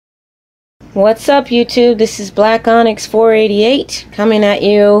What's up, YouTube? This is Black Onyx 488 coming at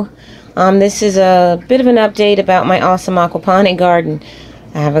you. This is a bit of an update about my Awesome Aquaponic Garden.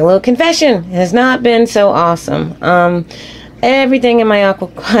 I have a little confession. It has not been so awesome. Everything in my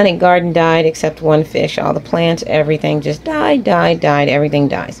aquaponic garden died except one fish. All the plants, everything just died. Everything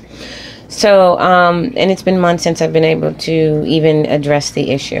dies. So, and it's been months since I've been able to even address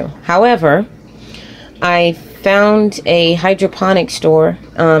the issue. However, I found a hydroponic store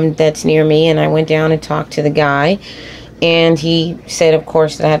that's near me, and I went down and talked to the guy, and he said, of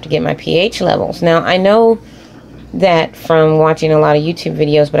course, that I have to get my pH levels. Now, I know that from watching a lot of YouTube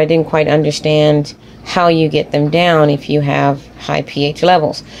videos, but I didn't quite understand how you get them down if you have high pH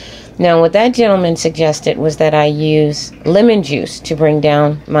levels. Now, what that gentleman suggested was that I use lemon juice to bring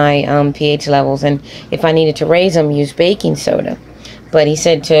down my pH levels, and if I needed to raise them, use baking soda. But he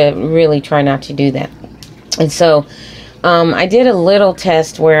said to really try not to do that. And so I did a little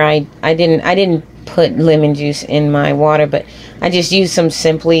test where I didn't put lemon juice in my water, but I just used some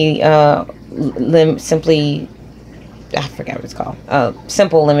simply I forgot what it's called,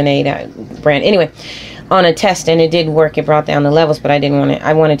 simple lemonade brand, anyway, on a test, and it did work. It brought down the levels, but I didn't want it.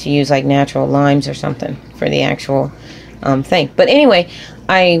 I wanted to use like natural limes or something for the actual thing. But anyway,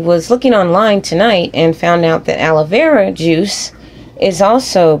 I was looking online tonight and found out that aloe vera juice is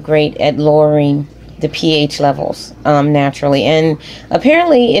also great at lowering the pH levels naturally, and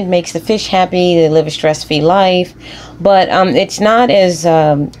apparently it makes the fish happy. They live a stress-free life, but it's not as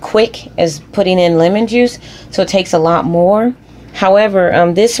quick as putting in lemon juice, so it takes a lot more.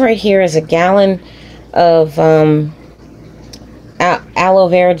 However, this right here is a gallon of aloe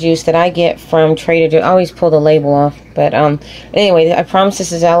vera juice that I get from Trader Joe's. I always pull the label off, but anyway, I promise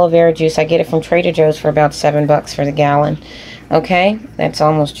this is aloe vera juice. I get it from Trader Joe's for about $7 for the gallon. Okay, that's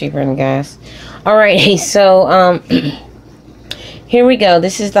almost cheaper than gas. Alrighty, so here we go.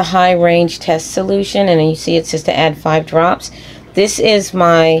 This is the high range test solution, and you see it says to add 5 drops. This is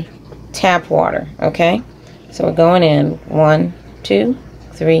my tap water. Okay, so we're going in 1, 2,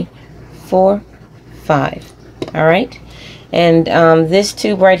 3, 4, 5. All right, and this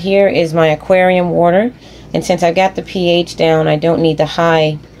tube right here is my aquarium water, and since I've got the pH down, I don't need the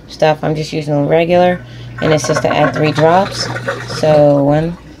high stuff. I'm just using the regular, and it says to add 3 drops. So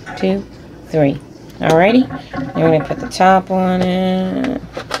 1, 2, 3. Alrighty, then we're going to put the top on it,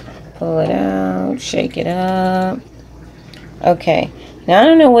 pull it out, shake it up. Okay, now I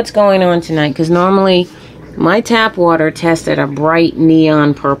don't know what's going on tonight, because normally my tap water tests at a bright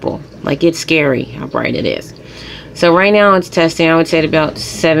neon purple. Like, it's scary how bright it is. So right now it's testing, I would say, at about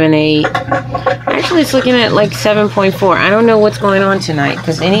 7, 8. Actually, it's looking at like 7.4. I don't know what's going on tonight,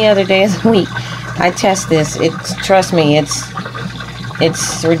 because any other day of the week I test this. Trust me, it's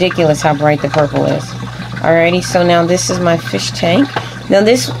ridiculous how bright the purple is. Alrighty, so now this is my fish tank. Now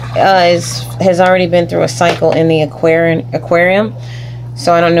this has already been through a cycle in the aquarium,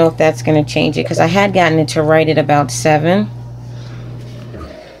 so I don't know if that's going to change it, because I had gotten it to right at about 7.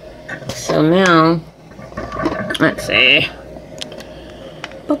 So now, let's see,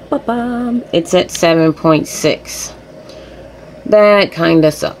 it's at 7.6. That kind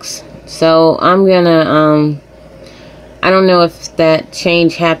of sucks. So I'm gonna I don't know if that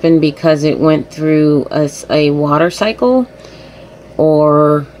change happened because it went through a water cycle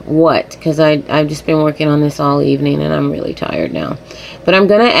or what, because I've just been working on this all evening and I'm really tired now. But I'm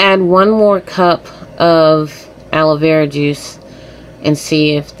gonna add 1 more cup of aloe vera juice and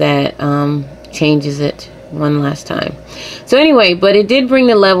see if that changes it one last time. So anyway, but it did bring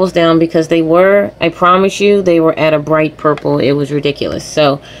the levels down, because they were, I promise you, they were at a bright purple. It was ridiculous.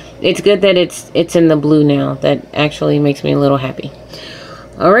 So it's good that it's in the blue now. That actually makes me a little happy.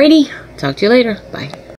 Alrighty, talk to you later. Bye.